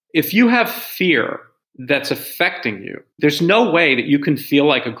If you have fear that's affecting you, there's no way that you can feel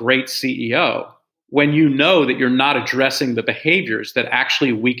like a great CEO when you know that you're not addressing the behaviors that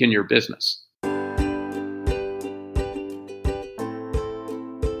actually weaken your business.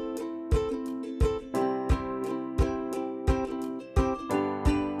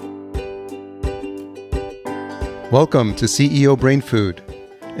 Welcome to CEO Brain Food.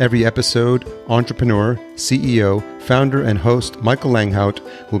 Every episode, entrepreneur, CEO, founder, and host Michael Langhout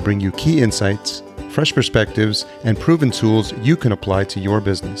will bring you key insights, fresh perspectives, and proven tools you can apply to your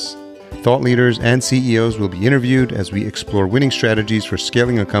business. Thought leaders and CEOs will be interviewed as we explore winning strategies for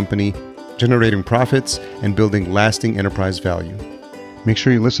scaling a company, generating profits, and building lasting enterprise value. Make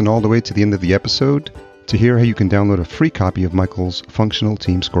sure you listen all the way to the end of the episode to hear how you can download a free copy of Michael's Functional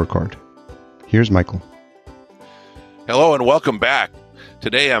Team Scorecard. Here's Michael. Hello and welcome back.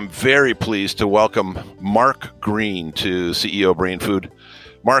 Today I'm very pleased to welcome Mark Green to CEO Brain Food.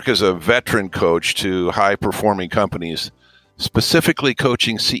 Mark is a veteran coach to high-performing companies, specifically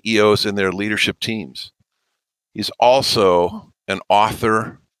coaching CEOs and their leadership teams. He's also an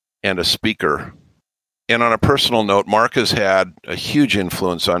author and a speaker. And on a personal note, Mark has had a huge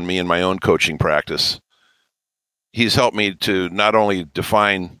influence on me in my own coaching practice. He's helped me to not only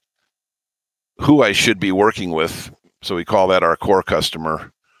define who I should be working with, so we call that our core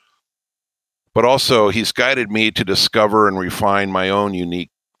customer, but also he's guided me to discover and refine my own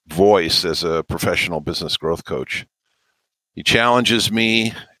unique voice as a professional business growth coach. He challenges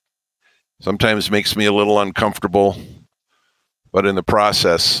me, sometimes makes me a little uncomfortable, but in the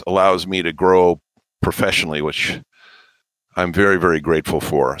process allows me to grow professionally, which I'm very, very grateful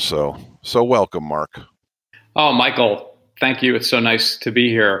for. So welcome, Mark. Oh, Michael, thank you. It's so nice to be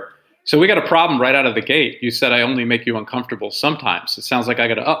here. So we got a problem right out of the gate. You said I only make you uncomfortable sometimes. It sounds like I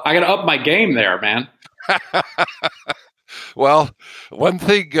got to up my game there, man. Well, one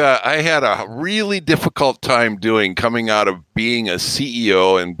thing I had a really difficult time doing coming out of being a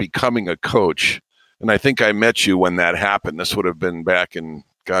CEO and becoming a coach. And I think I met you when that happened. This would have been back in,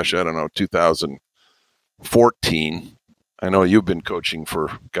 2014. I know you've been coaching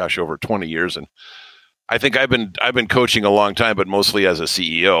for, over 20 years. And I think I've been coaching a long time, but mostly as a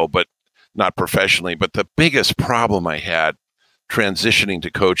CEO, but not professionally. But the biggest problem I had transitioning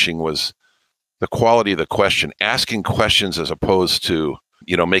to coaching was the quality of the question, asking questions as opposed to,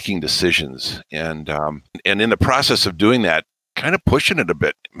 making decisions. And in the process of doing that, kind of pushing it a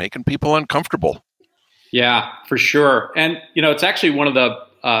bit, making people uncomfortable. Yeah, for sure. And, it's actually one of the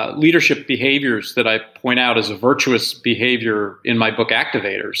leadership behaviors that I point out as a virtuous behavior in my book,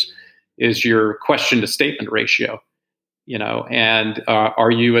 Activators, is your question to statement ratio, and are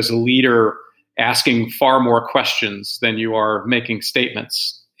you as a leader asking far more questions than you are making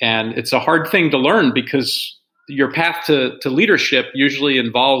statements? And it's a hard thing to learn because your path to leadership usually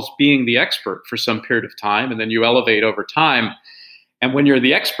involves being the expert for some period of time, and then you elevate over time. And when you're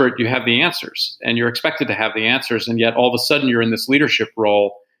the expert, you have the answers and you're expected to have the answers. And yet all of a sudden you're in this leadership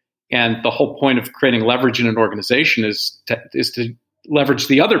role. And the whole point of creating leverage in an organization is to leverage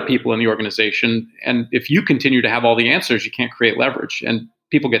the other people in the organization. And if you continue to have all the answers, you can't create leverage, and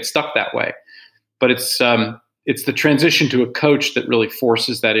people get stuck that way. But it's the transition to a coach that really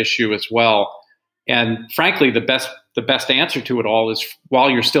forces that issue as well. And frankly, the best answer to it all is,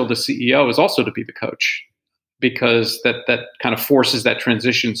 while you're still the CEO, is also to be the coach, because that kind of forces that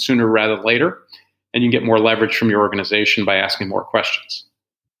transition sooner rather than later, and you get more leverage from your organization by asking more questions.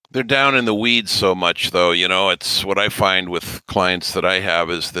 They're down in the weeds so much, though. It's what I find with clients that I have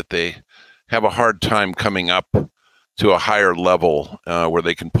is that they have a hard time coming up to a higher level where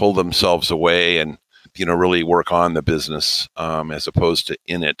they can pull themselves away and, really work on the business as opposed to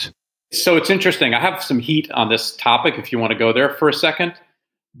in it. So it's interesting. I have some heat on this topic, if you want to go there for a second,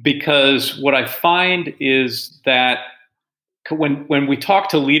 because what I find is that when we talk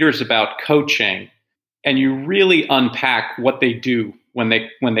to leaders about coaching and you really unpack what they do when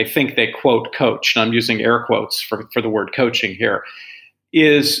they think they quote coach, and I'm using air quotes for the word coaching here,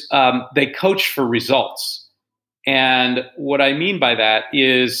 is they coach for results. And what I mean by that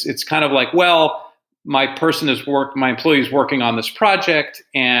is it's kind of like, well, my employee is working on this project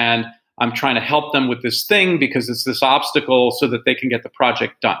and I'm trying to help them with this thing because it's this obstacle so that they can get the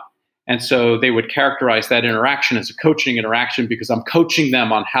project done. And so they would characterize that interaction as a coaching interaction because I'm coaching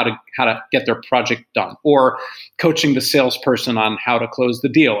them on how to get their project done, or coaching the salesperson on how to close the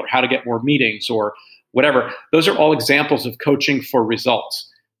deal or how to get more meetings or whatever. Those are all examples of coaching for results.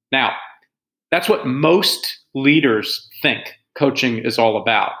 Now, that's what most leaders think coaching is all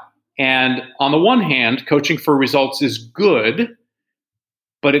about. And on the one hand, coaching for results is good,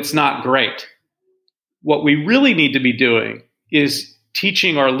 but it's not great. What we really need to be doing is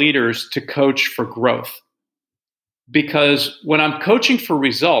teaching our leaders to coach for growth. Because when I'm coaching for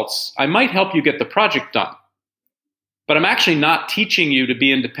results, I might help you get the project done, but I'm actually not teaching you to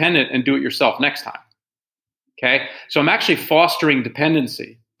be independent and do it yourself next time. Okay? So I'm actually fostering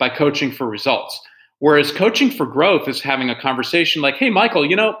dependency by coaching for results. Whereas coaching for growth is having a conversation like, hey, Michael,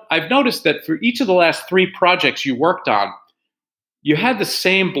 I've noticed that for each of the last 3 projects you worked on, you had the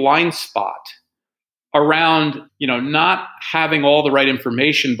same blind spot around, not having all the right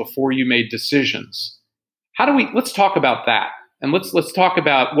information before you made decisions. Let's talk about that. And let's talk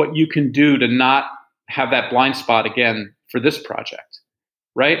about what you can do to not have that blind spot again for this project,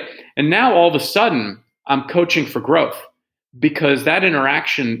 right? And now all of a sudden I'm coaching for growth because that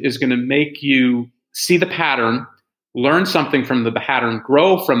interaction is going to make you see the pattern, learn something from the pattern,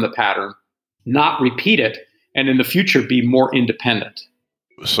 grow from the pattern, not repeat it, and in the future be more independent.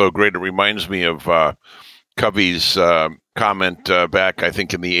 So great. It reminds me of Covey's comment back, I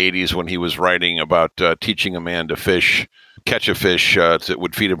think, in the 80s when he was writing about teaching a man to catch a fish that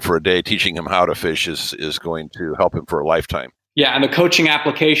would feed him for a day. Teaching him how to fish is going to help him for a lifetime. Yeah, and the coaching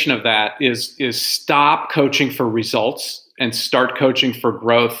application of that is stop coaching for results and start coaching for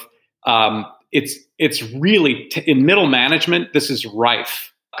growth. It's really, in middle management, this is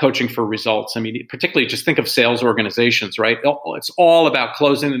rife, coaching for results. I mean, particularly just think of sales organizations, right? It's all about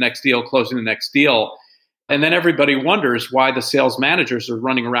closing the next deal. And then everybody wonders why the sales managers are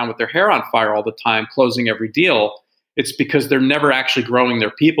running around with their hair on fire all the time, closing every deal. It's because they're never actually growing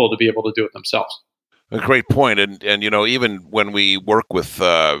their people to be able to do it themselves. A great point. And even when we work with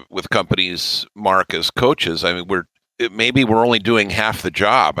companies, Mark, as coaches, I mean, maybe we're only doing half the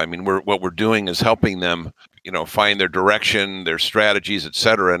job. I mean, what we're doing is helping them, find their direction, their strategies, et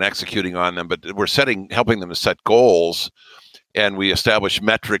cetera, and executing on them. But we're helping them to set goals, and we establish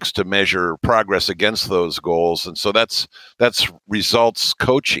metrics to measure progress against those goals. And so that's results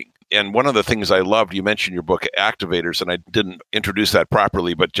coaching. And one of the things I loved, you mentioned your book, Activators, and I didn't introduce that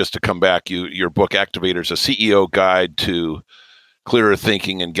properly, but just to come back, your book, Activators, a CEO Guide to Clearer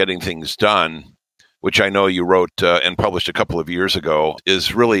Thinking and Getting Things Done, which I know you wrote and published a couple of years ago,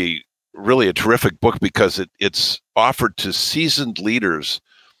 is really, really a terrific book because it's offered to seasoned leaders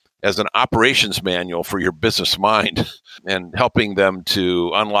as an operations manual for your business mind and helping them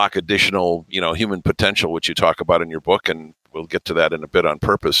to unlock additional, human potential, which you talk about in your book. And we'll get to that in a bit on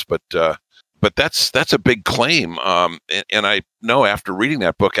purpose. But that's a big claim. And I know after reading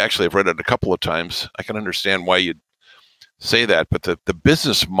that book, actually, I've read it a couple of times. I can understand why you'd say that. But the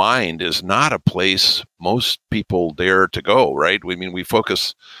business mind is not a place most people dare to go, right? I mean, we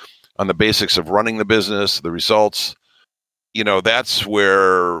focus on the basics of running the business, the results. That's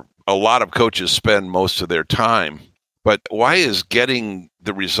where a lot of coaches spend most of their time. But why is getting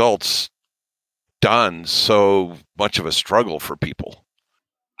the results done so much of a struggle for people?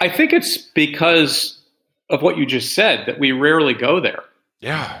 I think it's because of what you just said, that we rarely go there.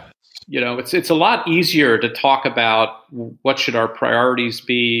 Yeah. It's a lot easier to talk about what should our priorities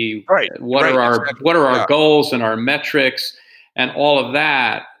be, right? What are our goals and our metrics and all of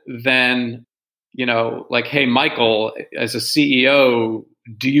that than, like, hey, Michael, as a CEO,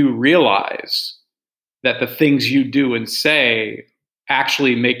 do you realize that the things you do and say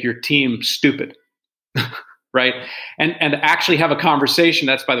actually make your team stupid? Right. And actually have a conversation.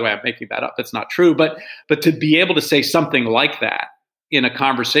 That's, by the way, I'm making that up. That's not true. But to be able to say something like that in a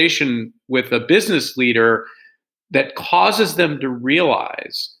conversation with a business leader that causes them to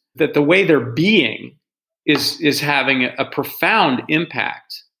realize that the way they're being is having a profound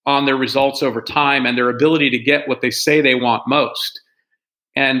impact on their results over time and their ability to get what they say they want most.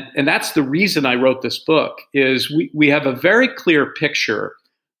 And that's the reason I wrote this book, is we have a very clear picture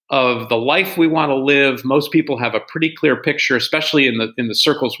of the life we want to live. Most people have a pretty clear picture, especially in the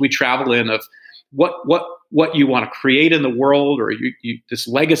circles we travel in, of what you want to create in the world, or this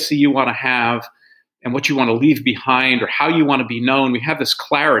legacy you want to have, and what you want to leave behind, or how you want to be known. We have this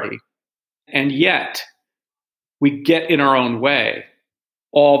clarity, and yet we get in our own way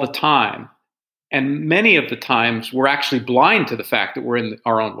all the time. And many of the times we're actually blind to the fact that we're in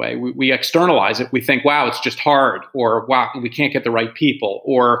our own way. We externalize it. We think, wow, it's just hard, or wow, we can't get the right people,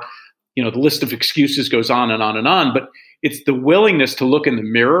 or, the list of excuses goes on and on and on. But it's the willingness to look in the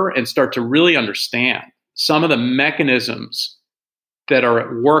mirror and start to really understand some of the mechanisms that are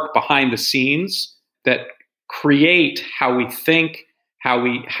at work behind the scenes that create how we think, how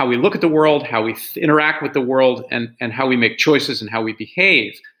we look at the world, how we interact with the world, and how we make choices and how we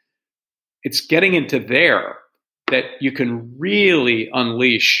behave. It's getting into there that you can really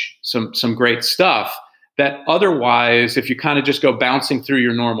unleash some great stuff that otherwise, if you kind of just go bouncing through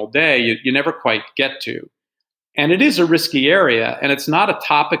your normal day, you never quite get to. And it is a risky area, and it's not a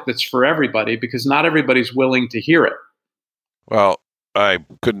topic that's for everybody because not everybody's willing to hear it. Well, I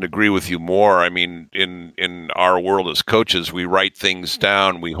couldn't agree with you more. I mean, in our world as coaches, we write things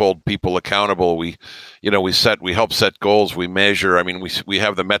down, we hold people accountable, we help set goals, we measure. I mean, we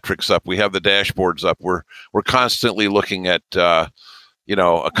have the metrics up, we have the dashboards up. We're constantly looking at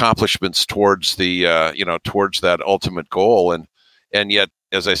accomplishments towards towards that ultimate goal, and yet,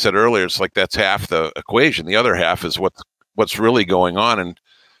 as I said earlier, it's like that's half the equation. The other half is what's really going on,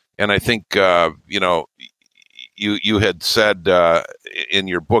 and I think You had said in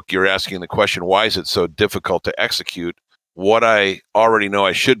your book, you're asking the question, why is it so difficult to execute what I already know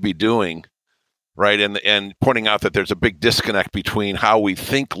I should be doing, right? And pointing out that there's a big disconnect between how we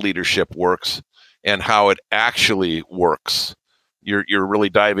think leadership works and how it actually works. You're really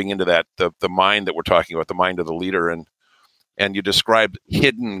diving into that, the mind that we're talking about, the mind of the leader. And you described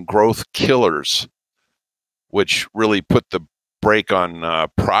hidden growth killers, which really put the brake on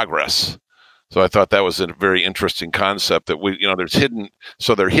progress. So I thought that was a very interesting concept that there's hidden.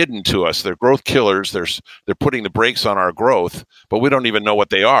 So they're hidden to us. They're growth killers. They're putting the brakes on our growth, but we don't even know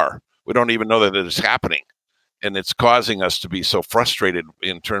what they are. We don't even know that it is happening. And it's causing us to be so frustrated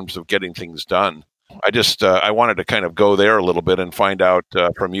in terms of getting things done. I wanted to kind of go there a little bit and find out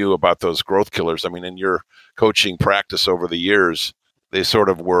from you about those growth killers. I mean, in your coaching practice over the years, they sort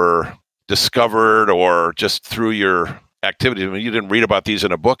of were discovered or just through your activity. I mean, you didn't read about these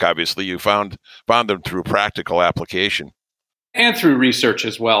in a book, obviously. You found them through practical application. And through research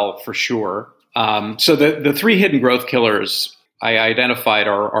as well, for sure. So the three hidden growth killers I identified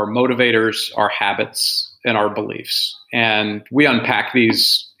are our motivators, our habits, and our beliefs. And we unpack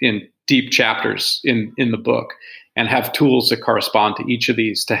these in deep chapters in the book and have tools that correspond to each of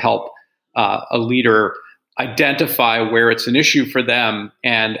these to help a leader identify where it's an issue for them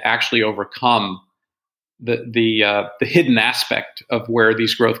and actually overcome the hidden aspect of where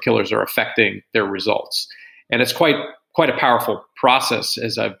these growth killers are affecting their results. And it's quite a powerful process.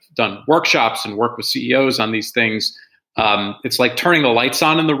 As I've done workshops and work with CEOs on these things, it's like turning the lights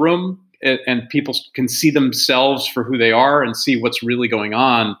on in the room and people can see themselves for who they are and see what's really going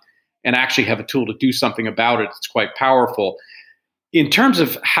on and actually have a tool to do something about it. It's quite powerful. In terms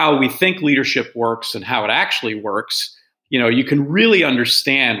of how we think leadership works and how it actually works, you can really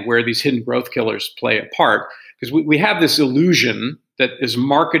understand where these hidden growth killers play a part, because we have this illusion that is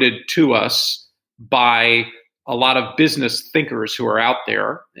marketed to us by a lot of business thinkers who are out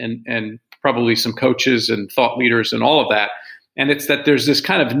there and probably some coaches and thought leaders and all of that. And it's that there's this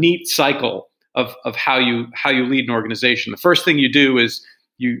kind of neat cycle of how you lead an organization. The first thing you do is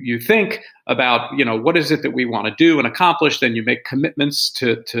you think about, what is it that we want to do and accomplish? Then you make commitments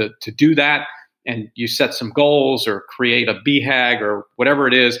to do that. And you set some goals or create a BHAG or whatever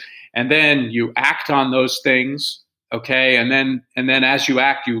it is. And then you act on those things. Okay. And then as you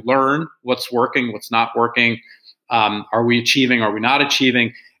act, you learn what's working, what's not working. Are we achieving? Are we not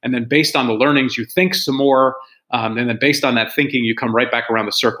achieving? And then based on the learnings, you think some more. And then based on that thinking, you come right back around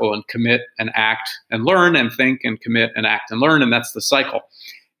the circle and commit and act and learn and think and commit and act and learn. And that's the cycle.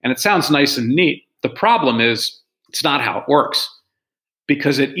 And it sounds nice and neat. The problem is it's not how it works,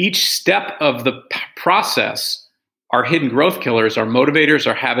 because at each step of the process, our hidden growth killers, our motivators,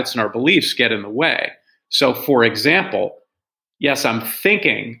 our habits, and our beliefs get in the way. So for example, yes, I'm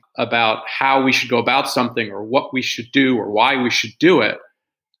thinking about how we should go about something or what we should do or why we should do it,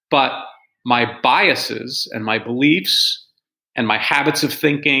 but my biases and my beliefs and my habits of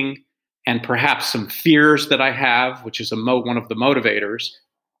thinking and perhaps some fears that I have, which is one of the motivators,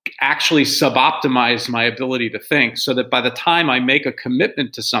 actually suboptimize my ability to think, so that by the time I make a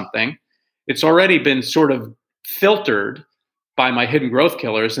commitment to something, it's already been sort of filtered by my hidden growth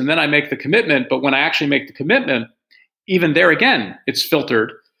killers. And then I make the commitment, but when I actually make the commitment, even there again, it's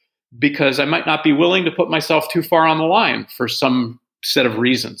filtered because I might not be willing to put myself too far on the line for some set of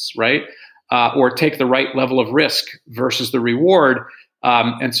reasons, right? Or take the right level of risk versus the reward.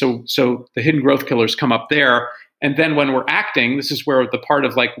 And so the hidden growth killers come up there. And then when we're acting, this is where the part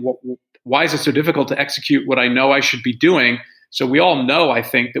of like, why is it so difficult to execute what I know I should be doing? So we all know, I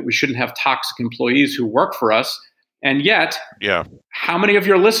think, that we shouldn't have toxic employees who work for us. And yet, how many of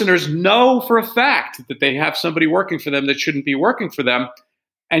your listeners know for a fact that they have somebody working for them that shouldn't be working for them?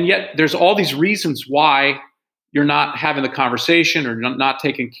 And yet there's all these reasons why you're not having the conversation or not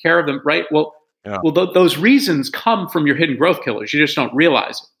taking care of them, right? Well, those reasons come from your hidden growth killers. You just don't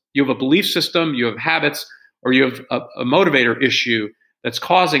realize it. You have a belief system, you have habits, or you have a motivator issue that's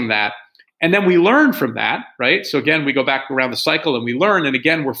causing that. And then we learn from that, right? So again, we go back around the cycle and we learn. And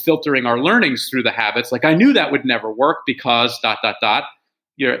again, we're filtering our learnings through the habits. Like, I knew that would never work because ...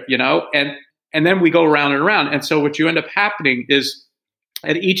 And And then we go around and around. And so what you end up happening is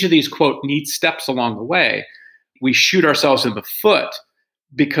at each of these, quote, neat steps along the way, we shoot ourselves in the foot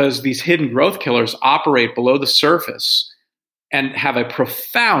because these hidden growth killers operate below the surface and have a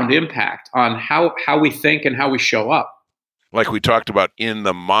profound impact on how we think and how we show up. Like we talked about in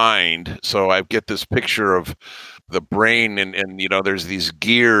the mind. So I get this picture of the brain and there's these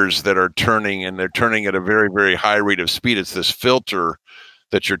gears that are turning, and they're turning at a very, very high rate of speed. It's this filter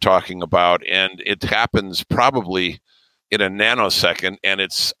that you're talking about, and it happens probably in a nanosecond, and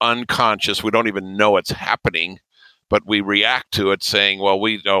it's unconscious. We don't even know it's happening, but we react to it saying, well,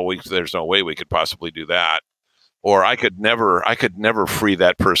 there's no way we could possibly do that. Or I could never free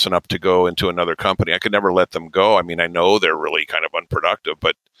that person up to go into another company. I could never let them go. I mean, I know they're really kind of unproductive,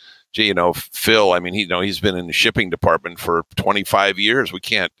 but gee, Phil, I mean, he's been in the shipping department for 25 years. We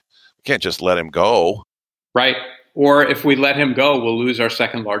can't just let him go. Right. Or if we let him go, we'll lose our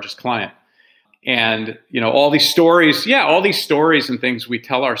second largest client. And, all these stories and things we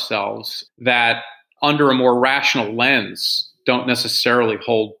tell ourselves that under a more rational lens don't necessarily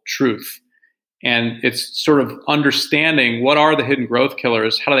hold truth. And it's sort of understanding what are the hidden growth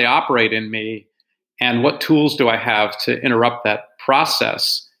killers, how do they operate in me, and what tools do I have to interrupt that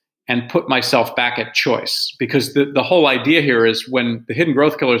process and put myself back at choice. Because the whole idea here is when the hidden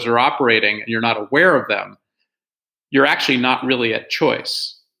growth killers are operating and you're not aware of them, you're actually not really at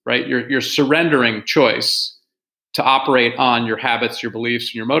choice, right? You're surrendering choice to operate on your habits, your beliefs,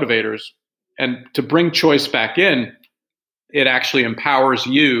 and your motivators. And to bring choice back in, it actually empowers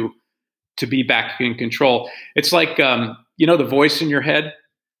you to be back in control. It's like, the voice in your head.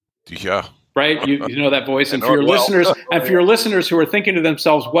 Yeah. Right? You know that voice. And for your listeners who are thinking to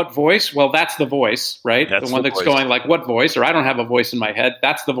themselves, what voice? Well, that's the voice, right? That's the one that's going like, what voice? Or I don't have a voice in my head.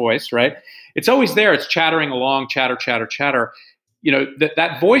 That's the voice, right? It's always there. It's chattering along, chatter, chatter, chatter.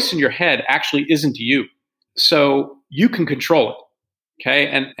 That voice in your head actually isn't you. So you can control it.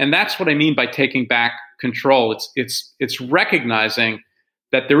 Okay. And that's what I mean by taking back control. It's recognizing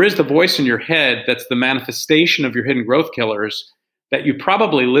that there is the voice in your head that's the manifestation of your hidden growth killers that you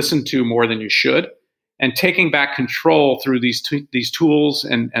probably listen to more than you should, and taking back control through these tools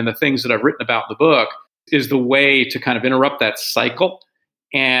and the things that I've written about in the book is the way to kind of interrupt that cycle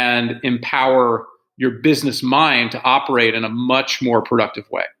and empower your business mind to operate in a much more productive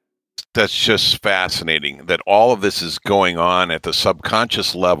way. That's just fascinating that all of this is going on at the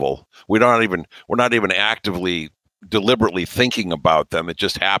subconscious level. We're not even actively deliberately thinking about them. It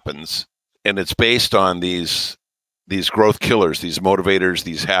just happens, and it's based on these growth killers, these motivators,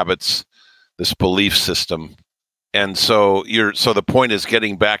 these habits, this belief system. And so the point is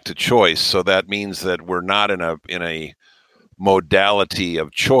getting back to choice. So that means that we're not in a modality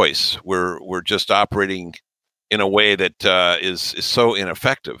of choice. We're just operating in a way that is so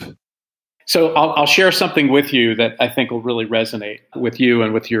ineffective. So I'll share something with you that I think will really resonate with you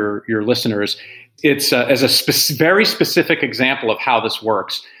and with your listeners. It's as a very specific example of how this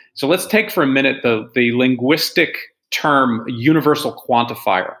works. So let's take for a minute the linguistic term universal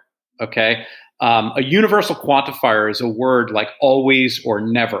quantifier. Okay, a universal quantifier is a word like always or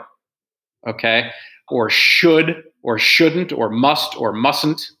never. Okay, or should or shouldn't or must or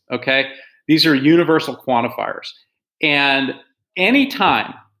mustn't. Okay, these are universal quantifiers, and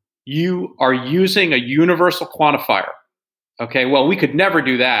anytime you are using a universal quantifier, okay, well, we could never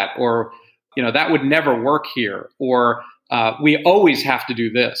do that, or that would never work here, or we always have to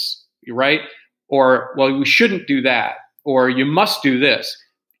do this, right? Or, well, we shouldn't do that, or you must do this.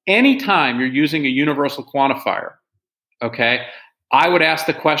 Anytime you're using a universal quantifier, okay, I would ask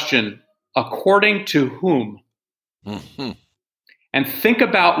the question, according to whom? Mm-hmm. And think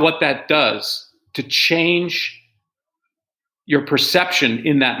about what that does to change your perception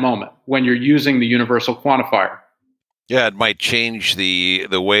in that moment when you're using the universal quantifier. Yeah, it might change the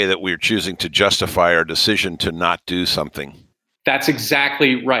way that we're choosing to justify our decision to not do something. That's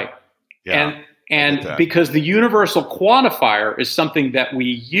exactly right. Yeah, and because the universal quantifier is something that we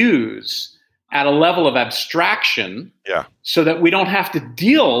use at a level of abstraction, so that we don't have to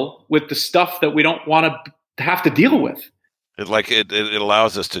deal with the stuff that we don't want to have to deal with. It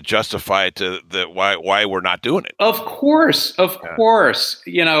allows us to justify it to why we're not doing it. Of course.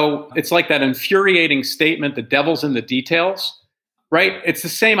 It's like that infuriating statement, the devil's in the details, right? It's the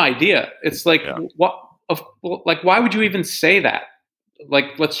same idea. It's like, why would you even say that?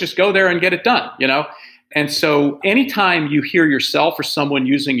 Like, let's just go there and get it done, And so anytime you hear yourself or someone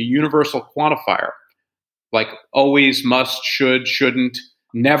using a universal quantifier, like always, must, should, shouldn't,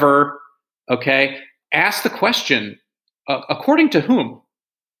 never, okay, ask the question, according to whom?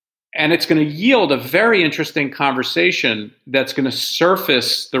 And it's going to yield a very interesting conversation that's going to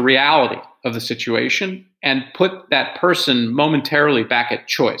surface the reality of the situation and put that person momentarily back at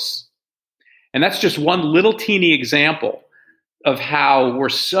choice. And that's just one little teeny example of how we're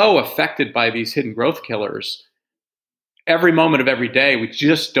so affected by these hidden growth killers every moment of every day. We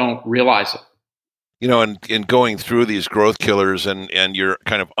just don't realize it. You know, in going through these growth killers and you're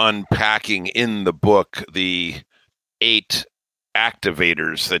kind of unpacking in the book the 8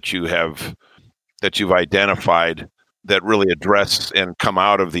 activators that you've identified that really address and come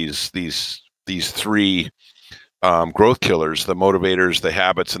out of these 3 growth killers: the motivators, the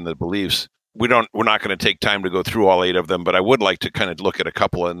habits, and the beliefs. We're not going to take time to go through all 8 of them, but I would like to kind of look at a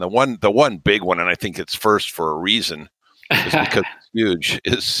couple. And the one big one, and I think it's first for a reason, is because it's huge,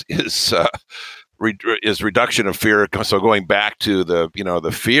 is reduction of fear. So going back to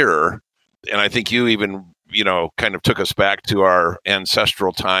the fear, and I think you even kind of took us back to our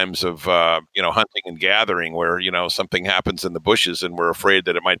ancestral times of hunting and gathering, where something happens in the bushes and we're afraid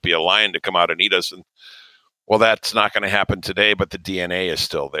that it might be a lion to come out and eat us. And well, that's not going to happen today, but the DNA is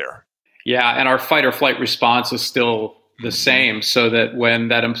still there. Yeah, and our fight or flight response is still the same, so that when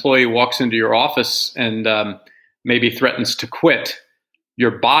that employee walks into your office and maybe threatens to quit,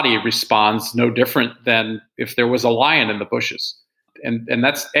 your body responds no different than if there was a lion in the bushes. And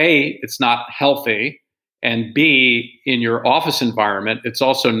that's A, it's not healthy, and B, in your office environment, it's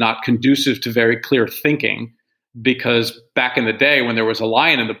also not conducive to very clear thinking, because back in the day when there was a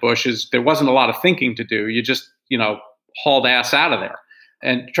lion in the bushes, there wasn't a lot of thinking to do. You just, hauled ass out of there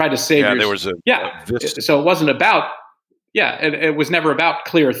and tried to save there was so it wasn't about, it was never about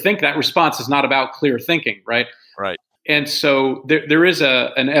clear think. That response is not about clear thinking, right? Right. And so there is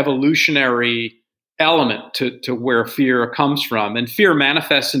an evolutionary element to where fear comes from. And fear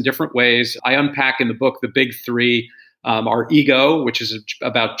manifests in different ways. I unpack in the book the big 3, our ego, which is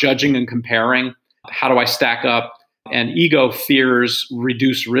about judging and comparing. How do I stack up? And ego fears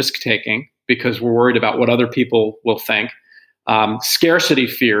reduce risk-taking because we're worried about what other people will think. Scarcity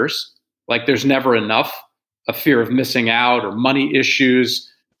fears, like there's never enough, a fear of missing out or money issues.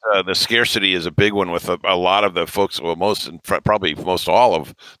 The scarcity is a big one with a lot of the folks. Well, probably most all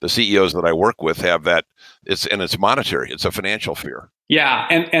of the CEOs that I work with have that. It's monetary. It's a financial fear. Yeah,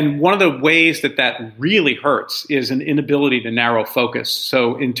 and one of the ways that really hurts is an inability to narrow focus.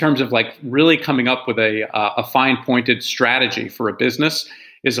 So in terms of like really coming up with a fine-pointed strategy for a business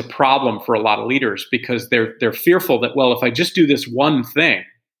is a problem for a lot of leaders, because they're fearful that, well, if I just do this one thing,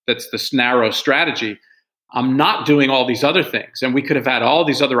 that's this narrow strategy, I'm not doing all these other things. And we could have had all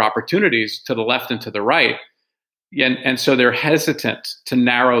these other opportunities to the left and to the right. And so they're hesitant to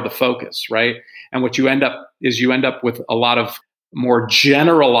narrow the focus, right? And what you end up with a lot of more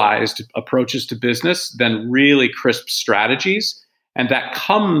generalized approaches to business than really crisp strategies. And that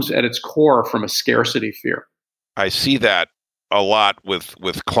comes at its core from a scarcity fear. I see that a lot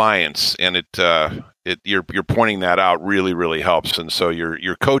with clients, and you're pointing that out really, really helps. And so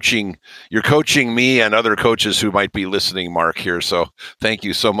you're coaching me and other coaches who might be listening, Mark, here. So thank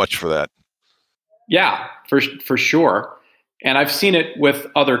you so much for that. Yeah, for sure. And I've seen it with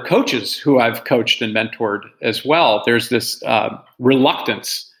other coaches who I've coached and mentored as well. There's this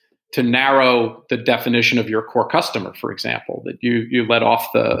reluctance to narrow the definition of your core customer, for example, that you led off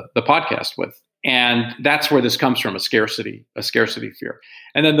the podcast with. And that's where this comes from, a scarcity fear.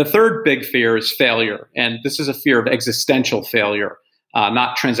 And then the third big fear is failure. And this is a fear of existential failure,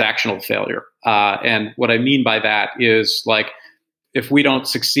 not transactional failure. And what I mean by that is, like, if we don't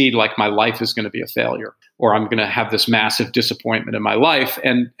succeed, like, my life is going to be a failure, or I'm going to have this massive disappointment in my life.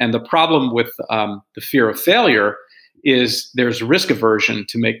 And the problem with the fear of failure is there's risk aversion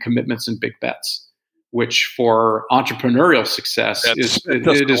to make commitments and big bets, which for entrepreneurial success is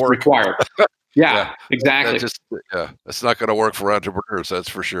required. Yeah, exactly. That's not going to work for entrepreneurs, that's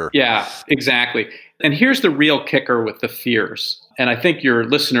for sure. Yeah, exactly. And here's the real kicker with the fears, and I think your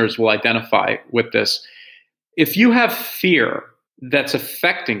listeners will identify with this. If you have fear that's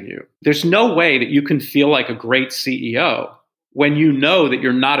affecting you, there's no way that you can feel like a great CEO when you know that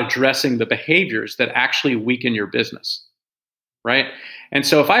you're not addressing the behaviors that actually weaken your business, right? And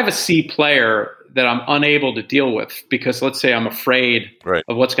so if I have a C player that I'm unable to deal with because, let's say, I'm afraid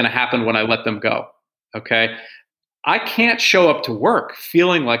of what's going to happen when I let them go, okay, I can't show up to work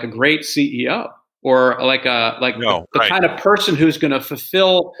feeling like a great CEO or the kind of person who's going to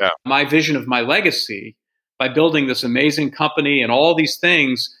fulfill my vision of my legacy by building this amazing company and all these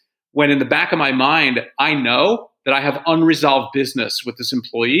things, when in the back of my mind, I know that I have unresolved business with this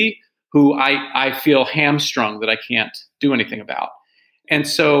employee who I feel hamstrung that I can't do anything about. And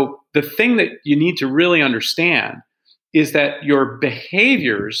so the thing that you need to really understand is that your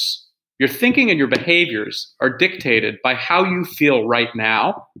behaviors, your thinking and your behaviors are dictated by how you feel right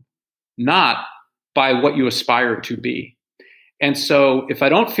now, not by what you aspire to be. And so if I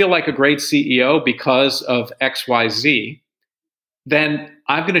don't feel like a great CEO because of XYZ, then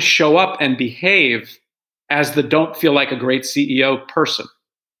I'm going to show up and behave as the don't feel like a great CEO person.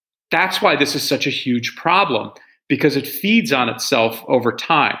 That's why this is such a huge problem, because it feeds on itself over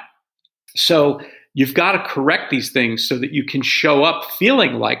time. So you've got to correct these things so that you can show up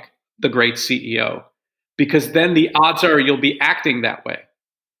feeling like the great CEO, because then the odds are you'll be acting that way.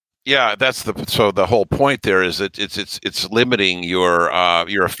 Yeah, so the whole point there is that it's limiting your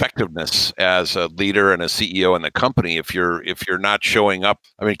effectiveness as a leader and a CEO in the company if you're not showing up.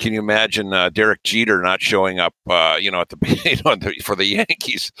 I mean, can you imagine Derek Jeter not showing up? At the for the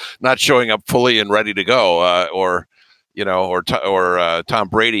Yankees, not showing up fully and ready to go, or Tom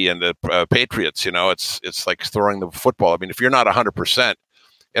Brady and the Patriots. It's like throwing the football. I mean, if you're not 100%.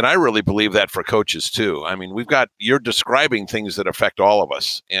 And I really believe that for coaches too. I mean, you're describing things that affect all of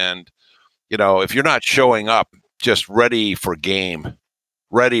us. And, if you're not showing up just ready for game,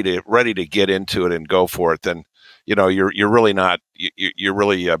 ready to get into it and go for it, then, you're really not, you're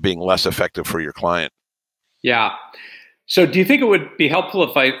really being less effective for your client. Yeah. So do you think it would be helpful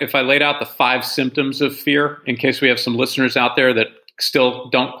if I laid out the 5 symptoms of fear in case we have some listeners out there that still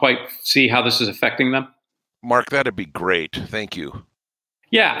don't quite see how this is affecting them? Mark, that'd be great. Thank you.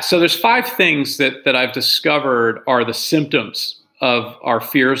 Yeah, so there's 5 things that I've discovered are the symptoms of our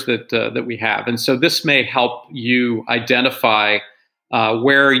fears that we have, and so this may help you identify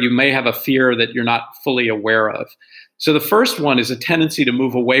where you may have a fear that you're not fully aware of. So the first one is a tendency to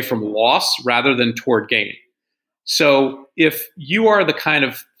move away from loss rather than toward gain. So if you are the kind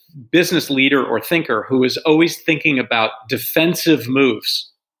of business leader or thinker who is always thinking about defensive moves,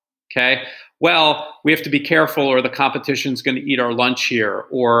 okay? Well, we have to be careful or the competition's going to eat our lunch here,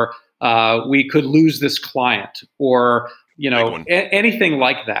 or we could lose this client, or anything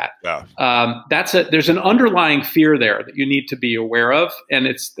like that. Yeah. There's an underlying fear there that you need to be aware of, and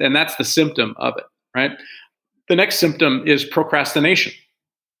that's the symptom of it, right? The next symptom is procrastination.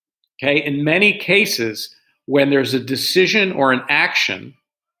 Okay, in many cases, when there's a decision or an action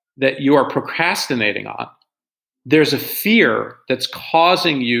that you are procrastinating on, there's a fear that's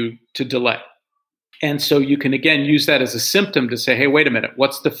causing you to delay. And so you can, again, use that as a symptom to say, hey, wait a minute,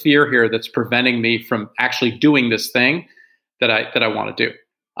 what's the fear here that's preventing me from actually doing this thing that I want to do?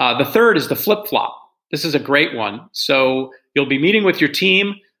 The third is the flip-flop. This is a great one. So you'll be meeting with your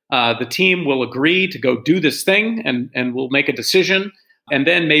team. The team will agree to go do this thing and we'll make a decision. And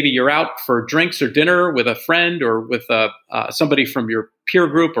then maybe you're out for drinks or dinner with a friend or with somebody from your peer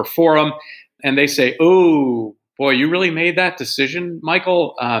group or forum, and they say, oh, boy, you really made that decision,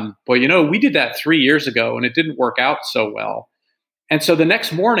 Michael? We did that 3 years ago and it didn't work out so well. And so the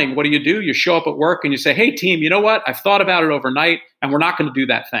next morning, what do? You show up at work and you say, hey, team, you know what? I've thought about it overnight and we're not going to do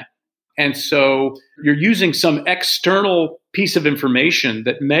that thing. And so you're using some external piece of information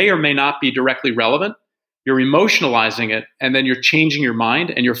that may or may not be directly relevant. You're emotionalizing it, and then you're changing your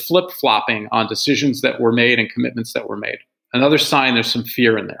mind and you're flip-flopping on decisions that were made and commitments that were made. Another sign there's some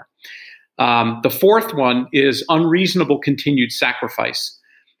fear in there. The fourth one is unreasonable continued sacrifice.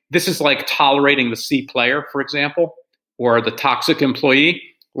 This is like tolerating the C player, for example, or the toxic employee.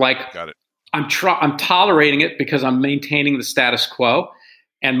 Like, got it. I'm tolerating it because I'm maintaining the status quo.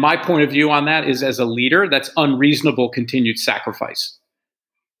 And my point of view on that is, as a leader, that's unreasonable continued sacrifice,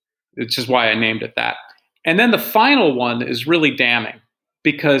 which is why I named it that. And then the final one is really damning,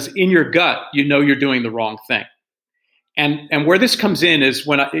 because in your gut, you're doing the wrong thing. And where this comes in is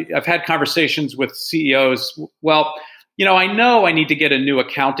when I've had conversations with CEOs. Well, I know I need to get a new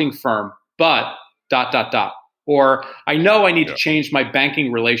accounting firm, but ... Or I know I need to change my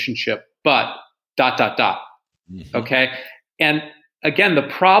banking relationship, but ... Mm-hmm. Okay. And again, the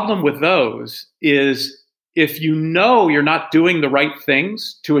problem with those is if you're not doing the right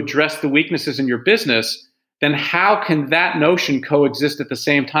things to address the weaknesses in your business, then how can that notion coexist at the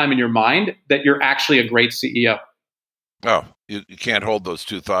same time in your mind that you're actually a great CEO? Oh, you can't hold those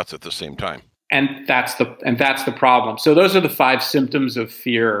two thoughts at the same time. And that's the problem. So those are the 5 symptoms of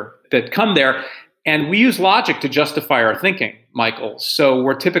fear that come there. And we use logic to justify our thinking, Michael. So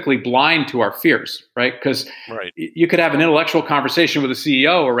we're typically blind to our fears, right? Because you could have an intellectual conversation with a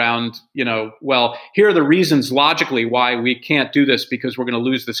CEO around, well, here are the reasons logically why we can't do this, because we're going to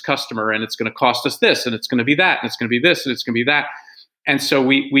lose this customer and it's going to cost us this and it's going to be that and it's going to be this and it's going to be that. And so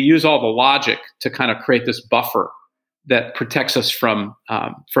we use all the logic to kind of create this buffer that protects us from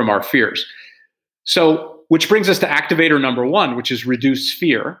our fears. So, which brings us to activator number 1, which is reduce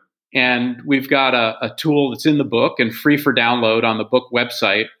fear. And we've got a tool that's in the book and free for download on the book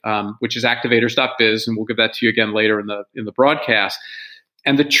website, which is activators.biz. And we'll give that to you again later in the broadcast.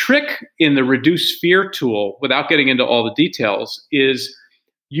 And the trick in the Reduce Fear tool, without getting into all the details, is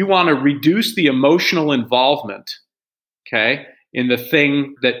you want to reduce the emotional involvement, okay, in the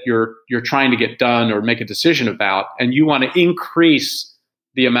thing that you're trying to get done or make a decision about, and you want to increase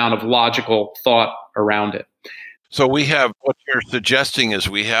the amount of logical thought around it. So we have, what you're suggesting is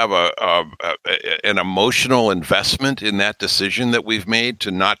we have an emotional investment in that decision that we've made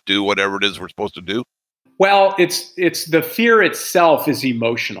to not do whatever it is we're supposed to do? Well, it's the fear itself is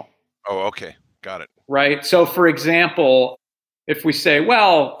emotional. Oh, okay. Got it. Right? So for example, if we say,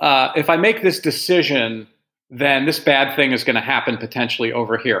 well, if I make this decision, then this bad thing is going to happen potentially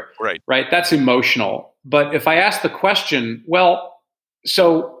over here. Right? That's emotional. But if I ask the question, well,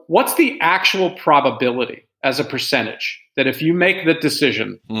 so what's the actual probability as a percentage that if you make the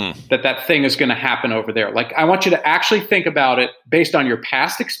decision that thing is going to happen over there? Like, I want you to actually think about it based on your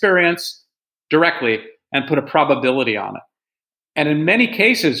past experience directly and put a probability on it. And in many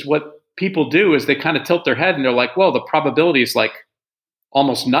cases, what people do is they kind of tilt their head and they're like, well, the probability is like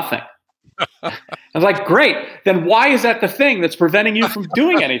almost nothing. I was like, great. Then why is that the thing that's preventing you from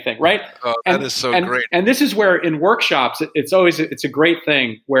doing anything, right? That is so great. And this is where in workshops, it's a great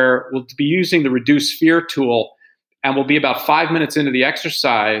thing where we'll be using the Reduce Fear tool, and we'll be about 5 minutes into the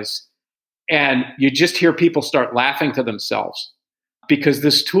exercise, and you just hear people start laughing to themselves because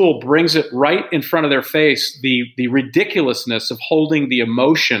this tool brings it right in front of their face, the ridiculousness of holding the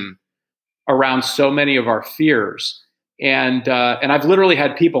emotion around so many of our fears. And I've literally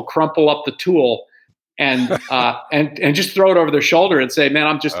had people crumple up the tool and just throw it over their shoulder and say, "Man,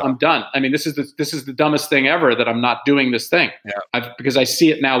 I'm done. I mean, this is the dumbest thing ever that I'm not doing this thing." Yeah. Because I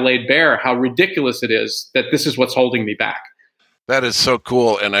see it now laid bare how ridiculous it is that this is what's holding me back. That is so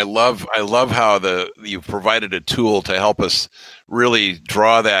cool, and I love how you've provided a tool to help us really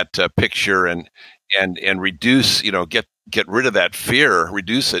draw that picture and reduce, get rid of that fear,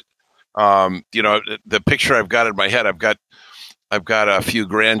 reduce it. The picture I've got in my head, I've got a few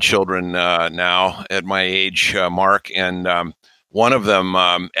grandchildren now at my age, Mark, and one of them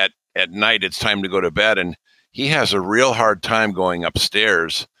at night it's time to go to bed, and he has a real hard time going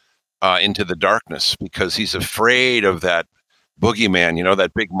upstairs into the darkness because he's afraid of that boogeyman,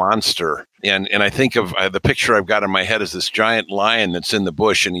 that big monster. And I think of the picture I've got in my head is this giant lion that's in the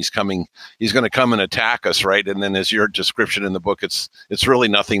bush, and he's going to come and attack us, right? And then as your description in the book, it's really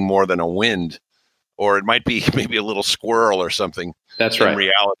nothing more than a wind, or it might be maybe a little squirrel or something. That's right. In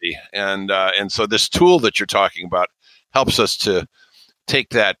reality. And so this tool that you're talking about helps us to take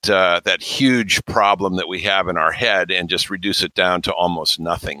that huge problem that we have in our head and just reduce it down to almost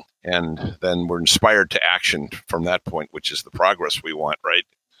nothing. And then we're inspired to action from that point, which is the progress we want, right?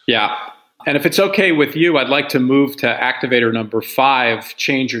 Yeah. And if it's okay with you, I'd like to move to activator number 5,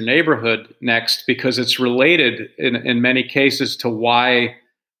 change your neighborhood, next, because it's related in many cases to why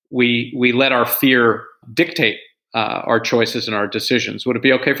we let our fear dictate our choices and our decisions. Would it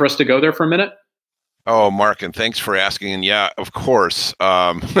be okay for us to go there for a minute? Oh, Mark, and thanks for asking. And yeah, of course.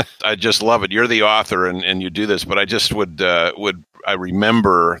 I just love it. You're the author and you do this, but I just I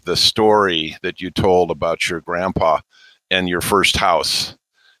remember the story that you told about your grandpa and your first house.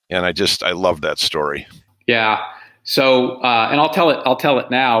 And I love that story. Yeah. So, and I'll tell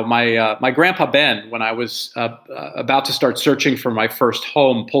it now. My grandpa Ben, when I was about to start searching for my first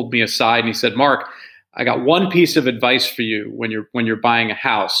home, pulled me aside and he said, "Mark, I got one piece of advice for you when you're buying a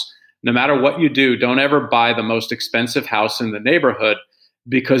house. No matter what you do, don't ever buy the most expensive house in the neighborhood,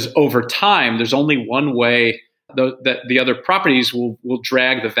 because over time, there's only one way that the other properties will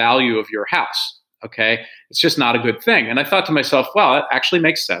drag the value of your house. Okay, it's just not a good thing." And I thought to myself, well, that actually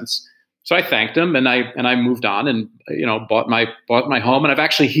makes sense. So I thanked him and I moved on and bought my home, and I've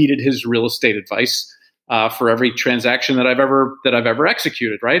actually heeded his real estate advice for every transaction that I've ever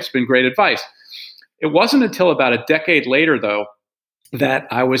executed. Right, it's been great advice. It wasn't until about a decade later, though, that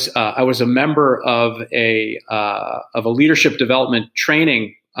I was a member of a leadership development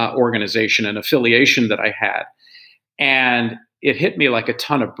training organization, an affiliation that I had, and it hit me like a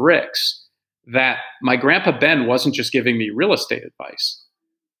ton of bricks that my grandpa Ben wasn't just giving me real estate advice,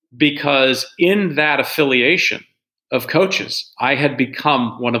 because in that affiliation of coaches, I had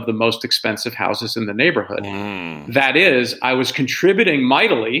become one of the most expensive houses in the neighborhood. That is, I was contributing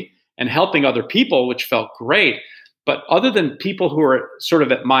mightily and helping other people, which felt great. But other than people who are sort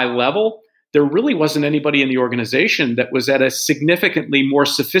of at my level, there really wasn't anybody in the organization that was at a significantly more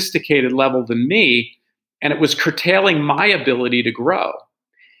sophisticated level than me, and it was curtailing my ability to grow.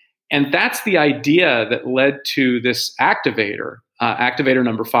 And that's the idea that led to this activator. activator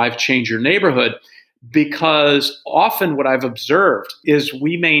number 5, change your neighborhood, because often what I've observed is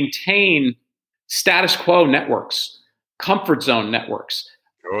we maintain status quo networks, comfort zone networks,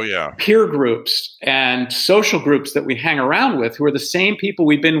 Oh, yeah. peer groups, and social groups that we hang around with who are the same people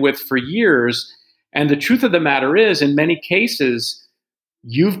we've been with for years. And the truth of the matter is, in many cases,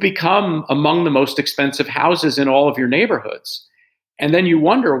 you've become among the most expensive houses in all of your neighborhoods. And then you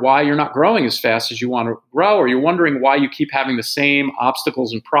wonder why you're not growing as fast as you want to grow, or you're wondering why you keep having the same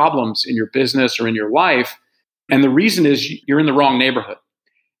obstacles and problems in your business or in your life. And the reason is you're in the wrong neighborhood.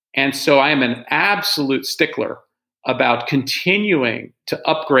 And so I am an absolute stickler about continuing to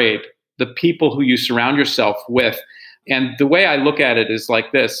upgrade the people who you surround yourself with. And the way I look at it is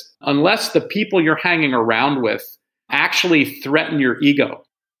like this: unless the people you're hanging around with actually threaten your ego,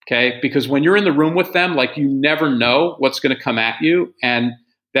 okay? Because when you're in the room with them, like, you never know what's going to come at you, and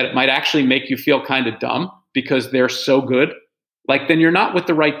that it might actually make you feel kind of dumb because they're so good. Like, then you're not with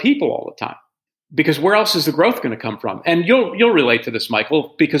the right people all the time. Because where else is the growth going to come from? And you'll relate to this,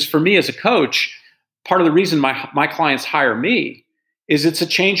 Michael, because for me as a coach, part of the reason my clients hire me is it's a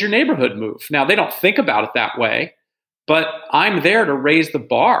change your neighborhood move. Now, they don't think about it that way, but I'm there to raise the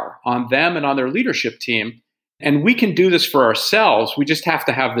bar on them and on their leadership team. And we can do this for ourselves. We just have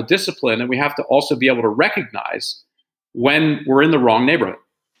to have the discipline, and we have to also be able to recognize when we're in the wrong neighborhood.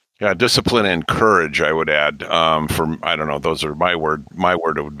 Yeah, discipline and courage, I would add. I don't know, those are my word. My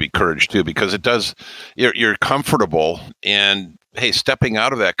word would be courage too, because it does. You're comfortable, and hey, stepping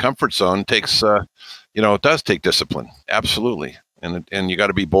out of that comfort zone takes, it does take discipline, absolutely, and you got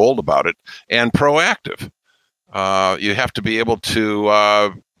to be bold about it and proactive. You have to be able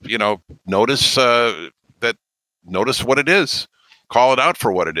to, notice what it is, call it out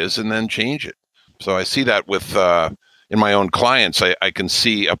for what it is, and then change it. So I see that with in my own clients. I can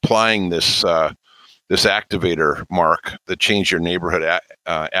see applying this activator, Mark, the change your neighborhood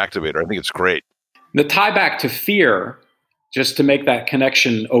activator. I think it's great. The tie back to fear, just to make that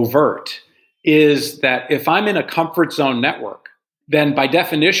connection overt, is that if I'm in a comfort zone network, then by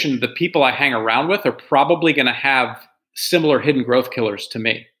definition, the people I hang around with are probably going to have similar hidden growth killers to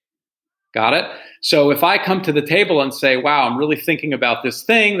me. Got it? So if I come to the table and say, wow, I'm really thinking about this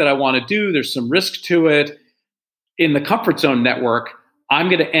thing that I want to do, there's some risk to it, in the comfort zone network, I'm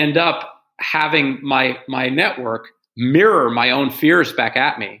going to end up having my network mirror my own fears back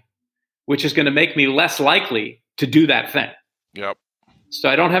at me, which is going to make me less likely to do that thing. Yep. So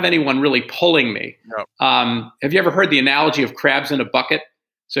I don't have anyone really pulling me. Yep. Have you ever heard the analogy of crabs in a bucket?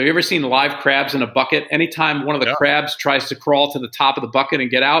 So you ever seen live crabs in a bucket? Anytime one of the crabs tries to crawl to the top of the bucket and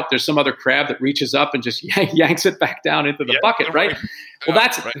get out, there's some other crab that reaches up and just yanks it back down into the bucket, right? Well,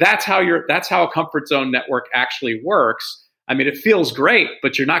 that's how a comfort zone network actually works. I mean, it feels great,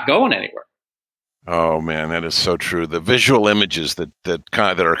 but you're not going anywhere. Oh man, that is so true. The visual images that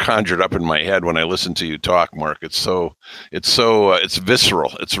are conjured up in my head when I listen to you talk, Mark, it's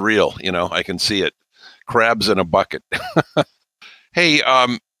visceral. It's real. I can see it. Crabs in a bucket. Hey,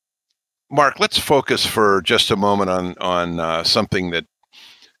 Mark, let's focus for just a moment on something that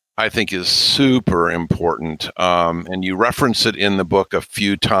I think is super important. And you reference it in the book a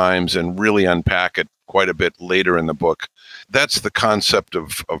few times and really unpack it quite a bit later in the book. That's the concept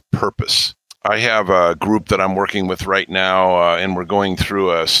of purpose. I have a group that I'm working with right now, and we're going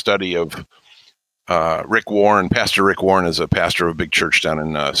through a study of Rick Warren. Pastor Rick Warren is a pastor of a big church down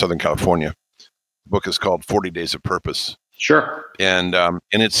in Southern California. The book is called 40 Days of Purpose. Sure. And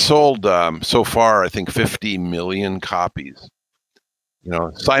it's sold so far, I think, 50 million copies.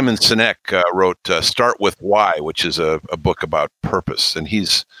 Simon Sinek wrote Start With Why, which is a book about purpose. And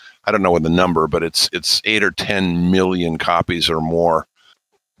I don't know what the number, but it's 8 or 10 million copies or more.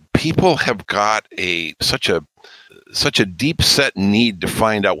 People have got such a deep set need to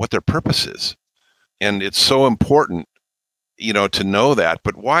find out what their purpose is. And it's so important, to know that.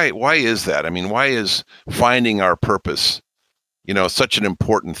 But why is that? I mean, why is finding our purpose such an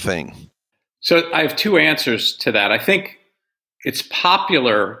important thing? So I have two answers to that. I think it's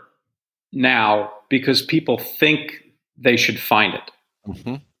popular now because people think they should find it.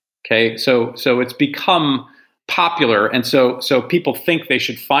 Mm-hmm. Okay. So it's become popular. And so people think they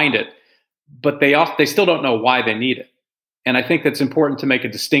should find it, but they still don't know why they need it. And I think that's important to make a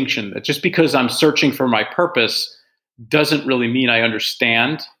distinction, that just because I'm searching for my purpose doesn't really mean I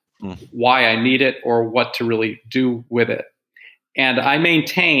understand why I need it or what to really do with it. And I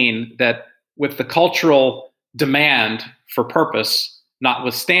maintain that with the cultural demand for purpose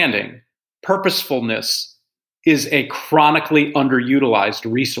notwithstanding, purposefulness is a chronically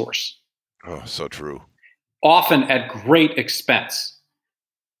underutilized resource. Oh, so true. Often at great expense.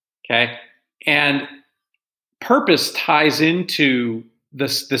 Okay. And purpose ties into the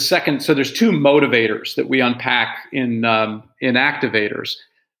second. So there's two motivators that we unpack in activators: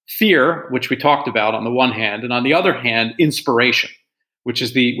 fear, which we talked about on the one hand, and on the other hand, inspiration, which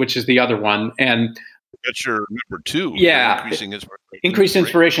is the other one. And that's your number two. Yeah, increased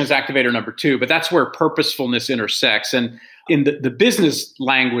inspiration is activator number two, but that's where purposefulness intersects. And in the business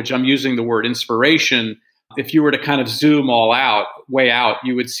language, I'm using the word inspiration. If you were to kind of zoom way out,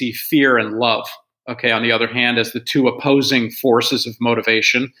 you would see fear and love. Okay. On the other hand, as the two opposing forces of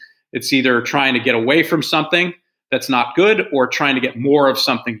motivation, it's either trying to get away from something that's not good or trying to get more of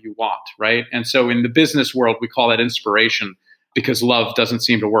something you want, right? And so in the business world, we call that inspiration because love doesn't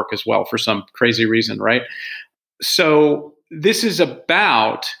seem to work as well for some crazy reason, right? So this is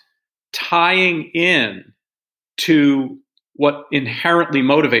about tying in to what inherently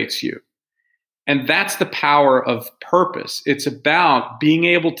motivates you. And that's the power of purpose. It's about being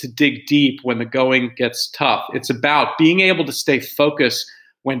able to dig deep when the going gets tough. It's about being able to stay focused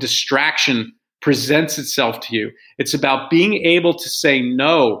when distraction presents itself to you. It's about being able to say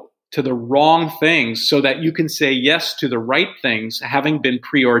no to the wrong things so that you can say yes to the right things, having been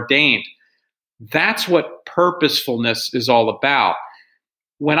preordained. That's what purposefulness is all about.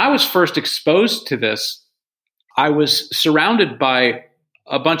 When I was first exposed to this, I was surrounded by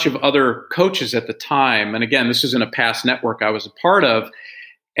a bunch of other coaches at the time. And again, this is in a past network I was a part of.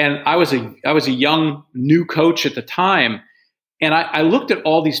 And I was a young new coach at the time. And I looked at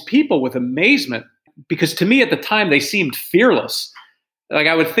all these people with amazement because to me at the time, they seemed fearless. Like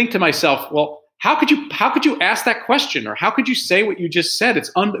I would think to myself, well, how could you ask that question? Or how could you say what you just said?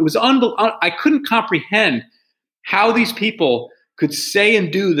 I couldn't comprehend how these people could say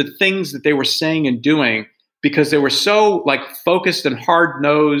and do the things that they were saying and doing because they were so like focused and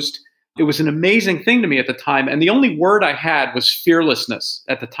hard-nosed. It was an amazing thing to me at the time. And the only word I had was fearlessness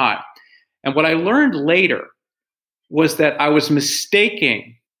at the time. And what I learned later was that I was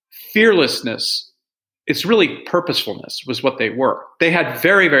mistaking fearlessness. It's really purposefulness was what they were. They had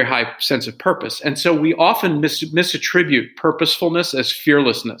very, very high sense of purpose. And so we often misattribute purposefulness as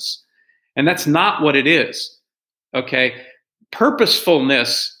fearlessness. And that's not what it is. Okay.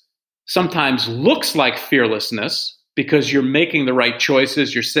 Purposefulness sometimes looks like fearlessness because you're making the right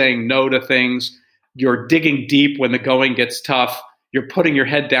choices. You're saying no to things. You're digging deep when the going gets tough. You're putting your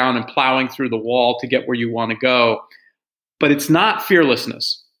head down and plowing through the wall to get where you want to go. But it's not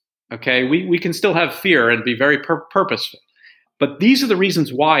fearlessness. Okay. We can still have fear and be very purposeful. But these are the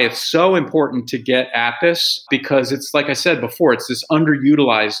reasons why it's so important to get at this because it's, like I said before, it's this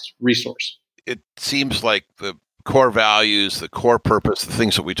underutilized resource. It seems like the core values, the core purpose, the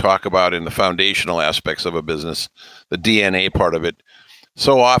things that we talk about in the foundational aspects of a business, the DNA part of it,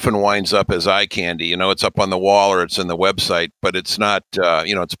 so often winds up as eye candy. You know, it's up on the wall or it's in the website, but it's not,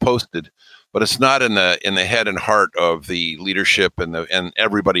 it's posted, but it's not in the head and heart of the leadership and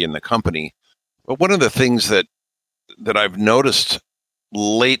everybody in the company. But one of the things that I've noticed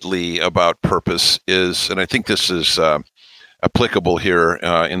lately about purpose is, and I think this is applicable here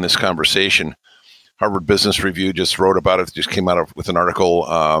in this conversation, Harvard Business Review just wrote about it. Just came out with an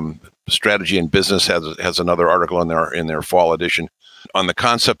article. Strategy and Business has another article in their fall edition on the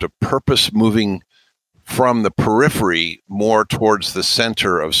concept of purpose moving from the periphery more towards the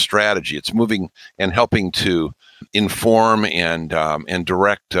center of strategy. It's moving and helping to inform and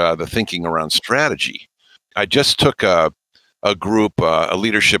direct the thinking around strategy. I just took a group, a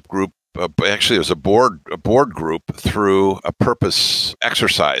leadership group. Actually, it was a board group through a purpose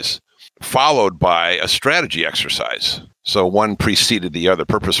exercise, followed by a strategy exercise. So one preceded the other.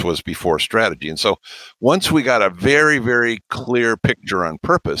 Purpose was before strategy. And so once we got a very, very clear picture on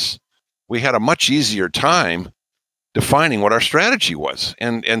purpose, we had a much easier time defining what our strategy was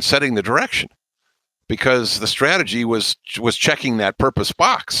and setting the direction, because the strategy was checking that purpose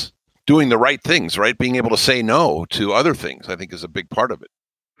box, doing the right things, right? Being able to say no to other things, I think, is a big part of it.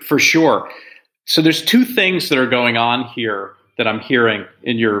 For sure. So there's two things that are going on here that I'm hearing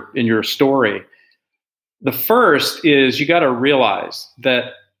in your story. The first is you got to realize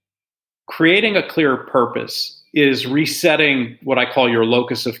that creating a clear purpose is resetting what I call your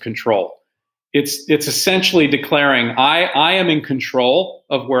locus of control. It's essentially declaring I am in control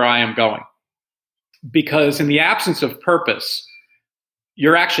of where I am going. Because in the absence of purpose,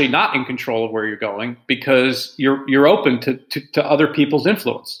 you're actually not in control of where you're going because you're open to other people's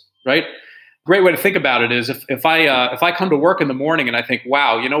influence, right? Great way to think about it is if I come to work in the morning and I think,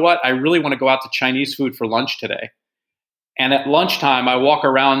 wow, you know what? I really want to go out to Chinese food for lunch today. And at lunchtime, I walk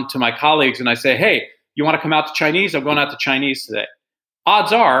around to my colleagues and I say, hey, you want to come out to Chinese? I'm going out to Chinese today.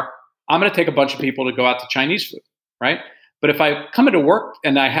 Odds are I'm going to take a bunch of people to go out to Chinese food, right? But if I come into work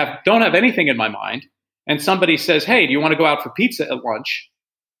and I don't have anything in my mind, and somebody says, hey, do you want to go out for pizza at lunch?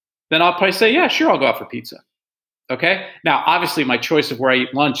 Then I'll probably say, yeah, sure, I'll go out for pizza. Okay. Now, obviously, my choice of where I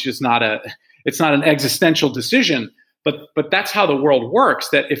eat lunch is it's not an existential decision, but that's how the world works.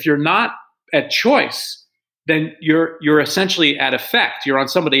 That if you're not at choice, then you're essentially at effect. You're on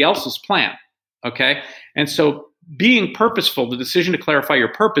somebody else's plan. Okay. And so being purposeful, the decision to clarify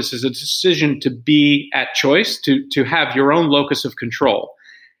your purpose is a decision to be at choice, to have your own locus of control.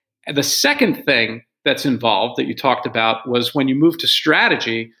 And the second thing that's involved that you talked about was when you move to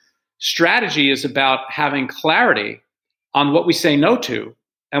strategy. Strategy is about having clarity on what we say no to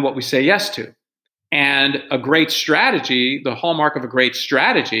and what we say yes to. And a great strategy, the hallmark of a great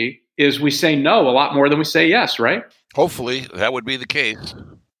strategy, is we say no a lot more than we say yes, right? Hopefully, that would be the case.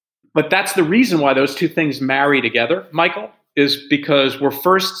 But that's the reason why those two things marry together, Michael, is because we're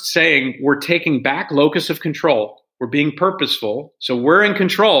first saying we're taking back locus of control. We're being purposeful. So we're in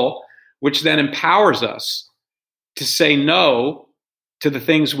control, which then empowers us to say no to the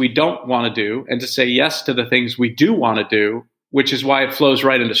things we don't want to do and to say yes to the things we do want to do, which is why it flows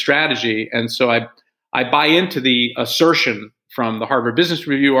right into strategy. And so I buy into the assertion from the Harvard Business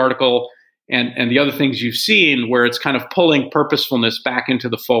Review article and the other things you've seen where it's kind of pulling purposefulness back into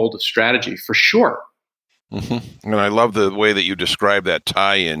the fold of strategy for sure. Mm-hmm. And I love the way that you describe that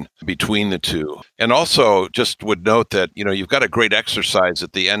tie-in between the two. And also just would note that, you've got a great exercise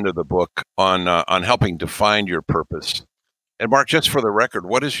at the end of the book on helping define your purpose. And Mark, just for the record,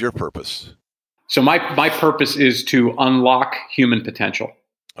 what is your purpose? So my purpose is to unlock human potential.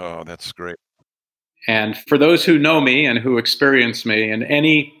 Oh, that's great. And for those who know me and who experience me in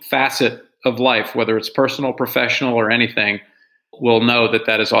any facet of life, whether it's personal, professional, or anything, will know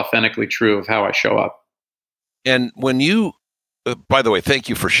that is authentically true of how I show up. And when you, by the way, thank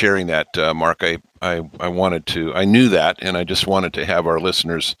you for sharing that, Mark. I knew that, and I just wanted to have our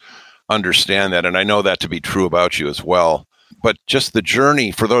listeners understand that. And I know that to be true about you as well. But just the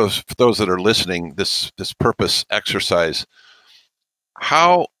journey for those that are listening, this purpose exercise,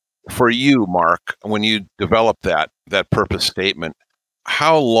 how for you, Mark, when you developed that purpose statement,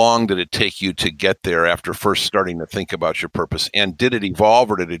 how long did it take you to get there after first starting to think about your purpose? And did it evolve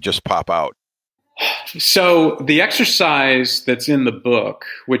or did it just pop out? So the exercise that's in the book,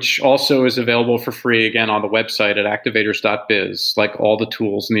 which also is available for free, again, on the website at activators.biz, like all the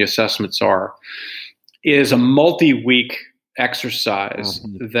tools and the assessments are, is a multi-week exercise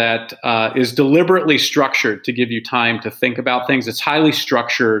that is deliberately structured to give you time to think about things. It's highly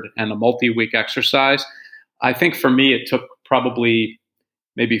structured and a multi-week exercise. I think for me, it took probably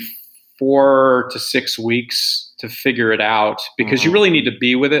maybe 4 to 6 weeks to figure it out because you really need to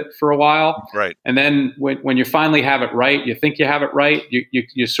be with it for a while. Right. And then when you finally have it right, you think you have it right,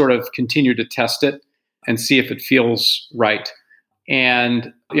 you sort of continue to test it and see if it feels right.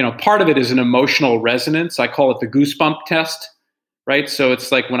 And, part of it is an emotional resonance. I call it the goosebump test, right? So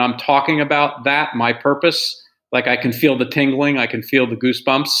it's like when I'm talking about that, my purpose, like I can feel the tingling, I can feel the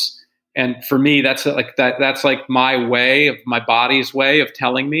goosebumps. And for me, that's like my body's way of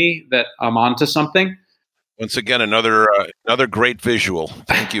telling me that I'm onto something. Once again, another great visual.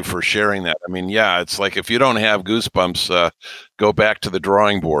 Thank you for sharing that. I mean, yeah, it's like if you don't have goosebumps, go back to the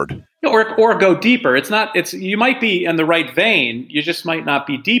drawing board. Or go deeper. You might be in the right vein, you just might not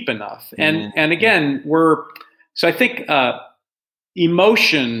be deep enough. And again, so I think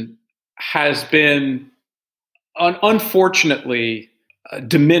emotion has been unfortunately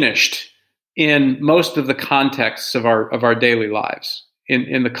diminished in most of the contexts of our daily lives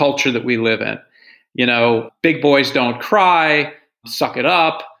in the culture that we live in. Big boys don't cry, suck it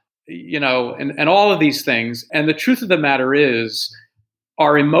up, and all of these things. And the truth of the matter is,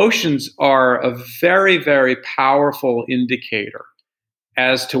 our emotions are a very, very powerful indicator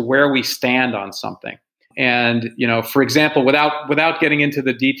as to where we stand on something. And, for example, without getting into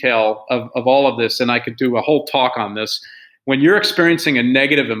the detail of all of this, and I could do a whole talk on this, when you're experiencing a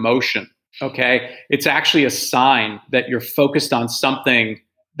negative emotion, okay, it's actually a sign that you're focused on something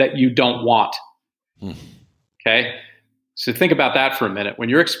that you don't want. Okay. So think about that for a minute. When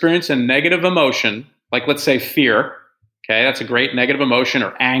you're experiencing negative emotion, like let's say fear, okay, that's a great negative emotion,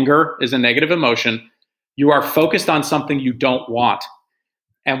 or anger is a negative emotion. You are focused on something you don't want.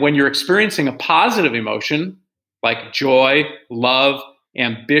 And when you're experiencing a positive emotion, like joy, love,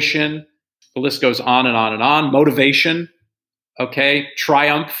 ambition, the list goes on and on and on, motivation, okay,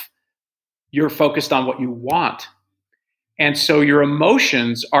 triumph, you're focused on what you want. And so your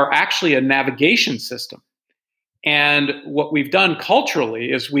emotions are actually a navigation system. And what we've done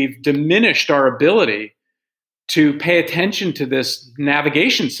culturally is we've diminished our ability to pay attention to this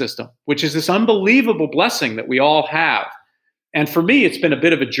navigation system, which is this unbelievable blessing that we all have. And for me, it's been a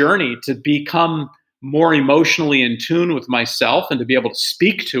bit of a journey to become more emotionally in tune with myself and to be able to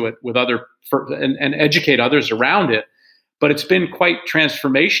speak to it with and educate others around it. But it's been quite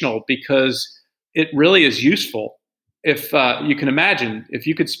transformational because it really is useful. If you can imagine, if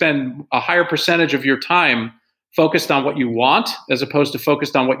you could spend a higher percentage of your time focused on what you want as opposed to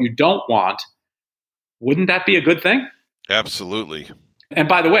focused on what you don't want, wouldn't that be a good thing? Absolutely. And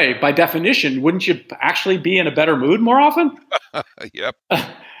by the way, by definition, wouldn't you actually be in a better mood more often? Yep.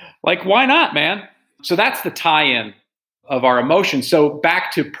 Like, why not, man? So that's the tie-in of our emotions. So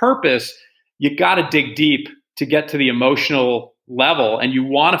back to purpose, you got to dig deep to get to the emotional level. And you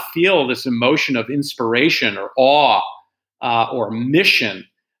want to feel this emotion of inspiration or awe or mission.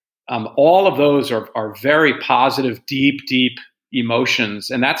 All of those are very positive, deep emotions.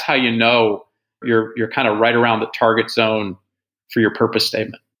 And that's how you know you're kind of right around the target zone for your purpose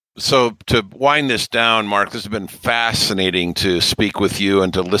statement. So to wind this down, Mark, this has been fascinating to speak with you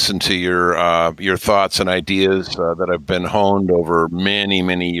and to listen to your thoughts and ideas that have been honed over many,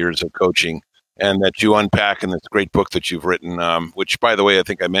 many years of coaching, and that you unpack in this great book that you've written, which, by the way, I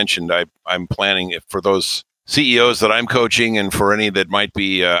think I mentioned, I'm planning for those CEOs that I'm coaching and for any that might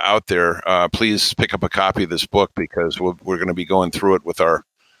be out there, please pick up a copy of this book because we're going to be going through it with our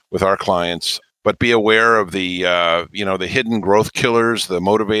clients. But be aware of the the hidden growth killers, the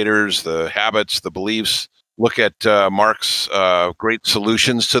motivators, the habits, the beliefs. Look at Mark's great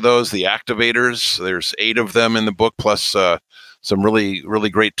solutions to those, the activators. There's 8 of them in the book, plus some really,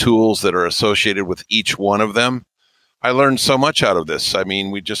 really great tools that are associated with each one of them. I learned so much out of this. I mean,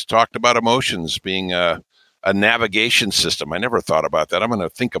 we just talked about emotions being a navigation system. I never thought about that. I'm going to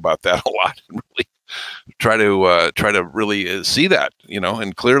think about that a lot and really try to really see that,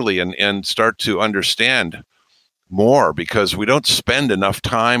 and clearly and start to understand more, because we don't spend enough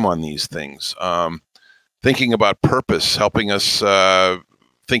time on these things. Thinking about purpose, helping us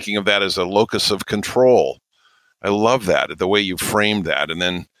thinking of that as a locus of control. I love that, the way you framed that. And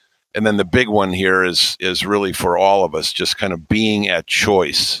then the big one here is really for all of us, just kind of being at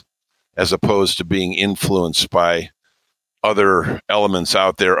choice as opposed to being influenced by other elements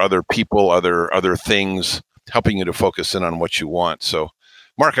out there, other people, other things, helping you to focus in on what you want. So,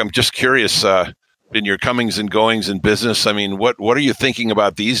 Mark, I'm just curious, in your comings and goings in business, I mean, what are you thinking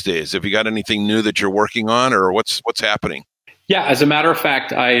about these days? Have you got anything new that you're working on, or what's happening? Yeah, as a matter of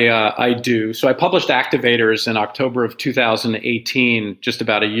fact, I do. So I published Activators in October of 2018, just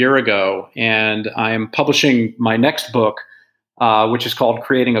about a year ago, and I am publishing my next book, which is called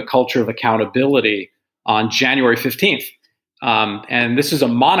Creating a Culture of Accountability, on January 15th. And this is a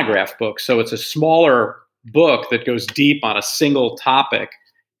monograph book, so it's a smaller book that goes deep on a single topic.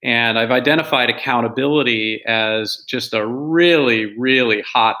 And I've identified accountability as just a really, really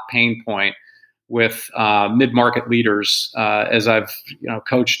hot pain point with mid-market leaders, as I've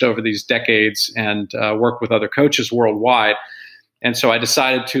coached over these decades and worked with other coaches worldwide. And so I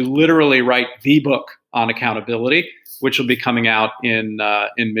decided to literally write the book on accountability, which will be coming out in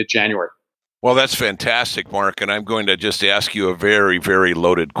mid-January. Well, that's fantastic, Mark. And I'm going to just ask you a very, very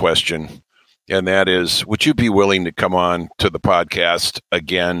loaded question. And that is, would you be willing to come on to the podcast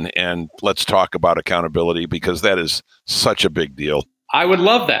again and let's talk about accountability? Because that is such a big deal. I would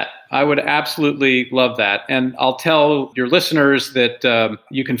love that. I would absolutely love that. And I'll tell your listeners that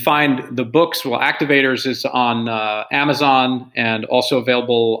you can find the books. Well, Activators is on Amazon and also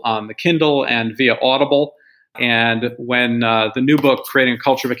available on the Kindle and via Audible. And when the new book, Creating a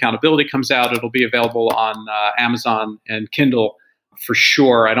Culture of Accountability, comes out, it'll be available on Amazon and Kindle for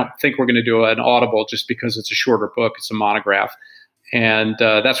sure. I don't think we're going to do an Audible just because it's a shorter book. It's a monograph. And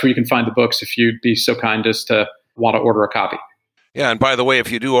that's where you can find the books if you'd be so kind as to want to order a copy. Yeah, and by the way,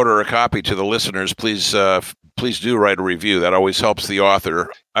 if you do order a copy, to the listeners, please do write a review. That always helps the author.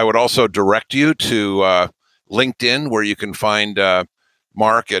 I would also direct you to LinkedIn, where you can find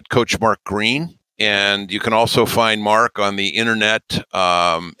Mark at Coach Mark Green. And you can also find Mark on the internet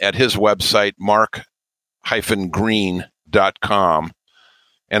at his website, mark-green.com.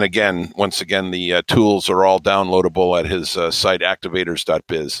 And again, once again, the tools are all downloadable at his site,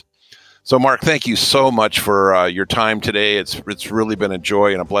 activators.biz. So, Mark, thank you so much for your time today. It's really been a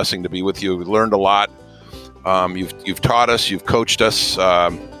joy and a blessing to be with you. We've learned a lot. You've taught us, you've coached us,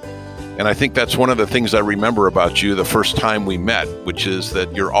 and I think that's one of the things I remember about you the first time we met, which is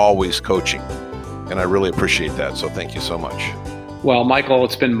that you're always coaching, and I really appreciate that. So, thank you so much. Well, Michael,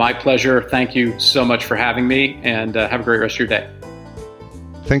 it's been my pleasure. Thank you so much for having me, and have a great rest of your day.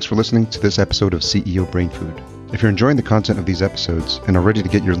 Thanks for listening to this episode of CEO Brain Food. If you're enjoying the content of these episodes and are ready to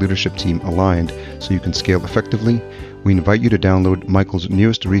get your leadership team aligned so you can scale effectively, we invite you to download Michael's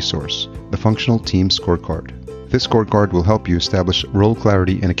newest resource, the Functional Team Scorecard. This scorecard will help you establish role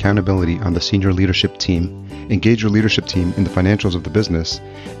clarity and accountability on the senior leadership team, engage your leadership team in the financials of the business,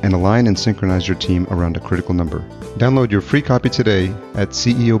 and align and synchronize your team around a critical number. Download your free copy today at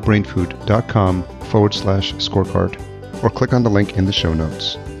ceobrainfood.com/scorecard or click on the link in the show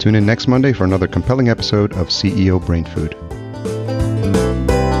notes. Tune in next Monday for another compelling episode of CEO Brain Food.